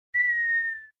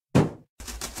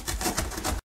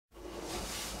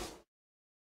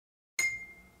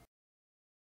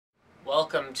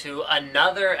Welcome to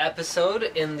another episode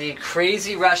in the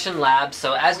Crazy Russian Lab.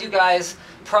 So as you guys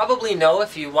probably know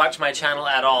if you watch my channel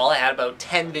at all, I had about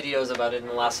 10 videos about it in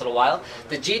the last little while.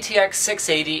 The GTX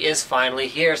 680 is finally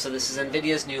here. So this is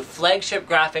NVIDIA's new flagship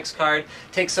graphics card.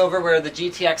 Takes over where the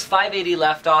GTX 580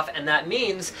 left off, and that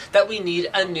means that we need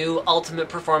a new ultimate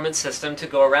performance system to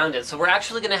go around it. So we're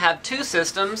actually going to have two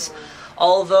systems,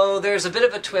 although there's a bit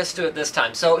of a twist to it this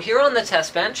time. So here on the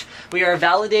test bench, we are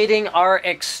validating our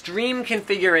extreme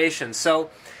configuration.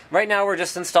 So right now we're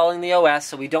just installing the OS,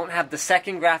 so we don't have the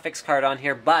second graphics card on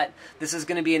here, but this is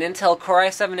going to be an Intel Core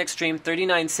i7 Extreme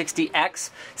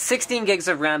 3960X, 16 gigs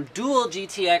of RAM, dual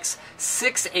GTX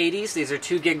 680s. These are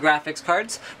 2 gig graphics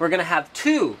cards. We're going to have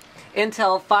two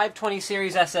Intel 520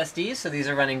 series SSDs, so these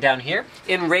are running down here,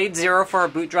 in RAID 0 for our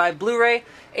boot drive, Blu-ray,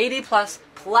 80 plus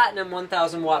Platinum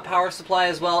 1000 watt power supply,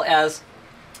 as well as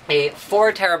a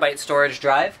 4 terabyte storage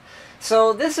drive.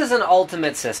 So this is an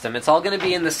ultimate system. It's all going to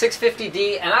be in the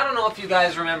 650D, and I don't know if you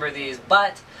guys remember these,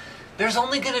 but there's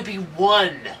only going to be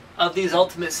one of these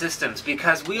ultimate systems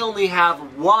because we only have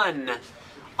one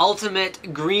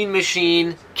ultimate Green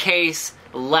Machine case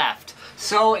left.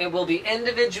 So it will be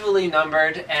individually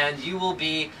numbered, and you will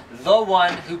be the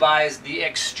one who buys the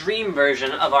extreme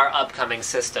version of our upcoming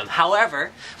system.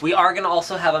 However, we are going to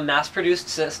also have a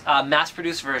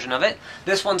mass-produced version of it.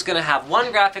 This one's going to have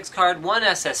one graphics card, one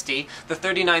SSD, the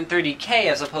 3930K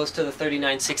as opposed to the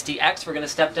 3960X. We're going to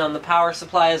step down the power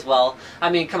supply as well. I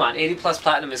mean, come on, 80 plus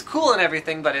Platinum is cool and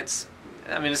everything, but it's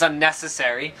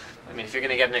unnecessary. I mean, if you're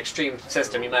going to get an extreme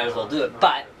system, you might as well do it,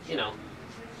 but, you know,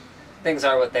 things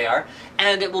are what they are.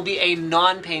 And it will be a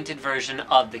non-painted version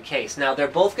of the case. Now, they're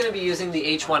both going to be using the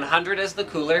H100 as the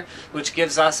cooler, which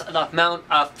gives us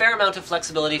a fair amount of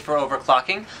flexibility for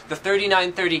overclocking. The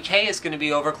 3930K is going to be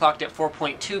overclocked at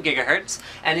 4.2 gigahertz.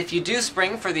 And if you do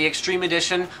spring for the Extreme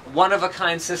Edition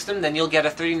one-of-a-kind system, then you'll get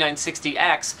a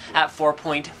 3960X at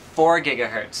 4.4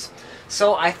 gigahertz.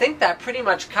 So I think that pretty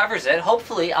much covers it.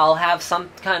 Hopefully I'll have some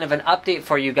kind of an update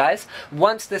for you guys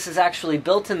once this is actually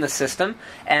built in the system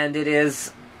and it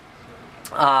is,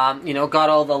 you know, got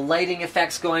all the lighting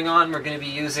effects going on. We're going to be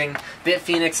using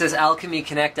BitPhoenix's Alchemy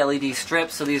Connect LED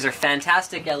strips. So these are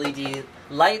fantastic LED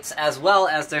lights as well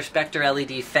as their Spectre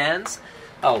LED fans.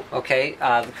 Oh, okay,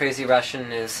 the Crazy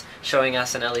Russian is showing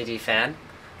us an LED fan.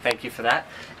 Thank you for that.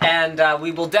 And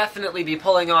we will definitely be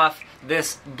pulling off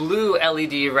this blue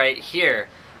LED right here.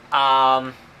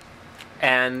 And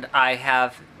I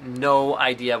have no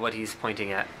idea what he's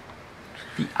pointing at.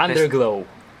 The underglow.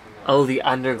 Oh, the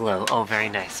underglow. Oh, very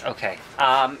nice. Okay.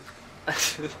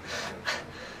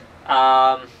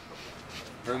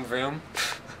 Vroom vroom.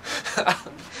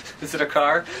 Is it a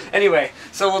car? Anyway,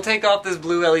 so we'll take off this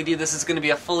blue LED. This is going to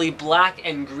be a fully black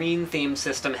and green themed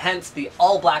system, hence the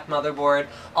all-black motherboard,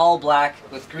 all black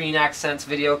with green accents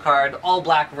video card, all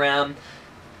black RAM,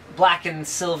 black and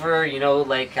silver, you know,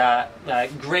 like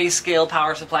grayscale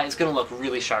power supply. It's going to look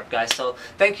really sharp, guys. So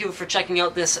thank you for checking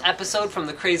out this episode from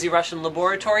the Crazy Russian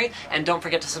Laboratory, and don't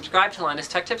forget to subscribe to Linus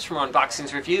Tech Tips for more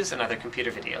unboxings, reviews, and other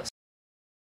computer videos.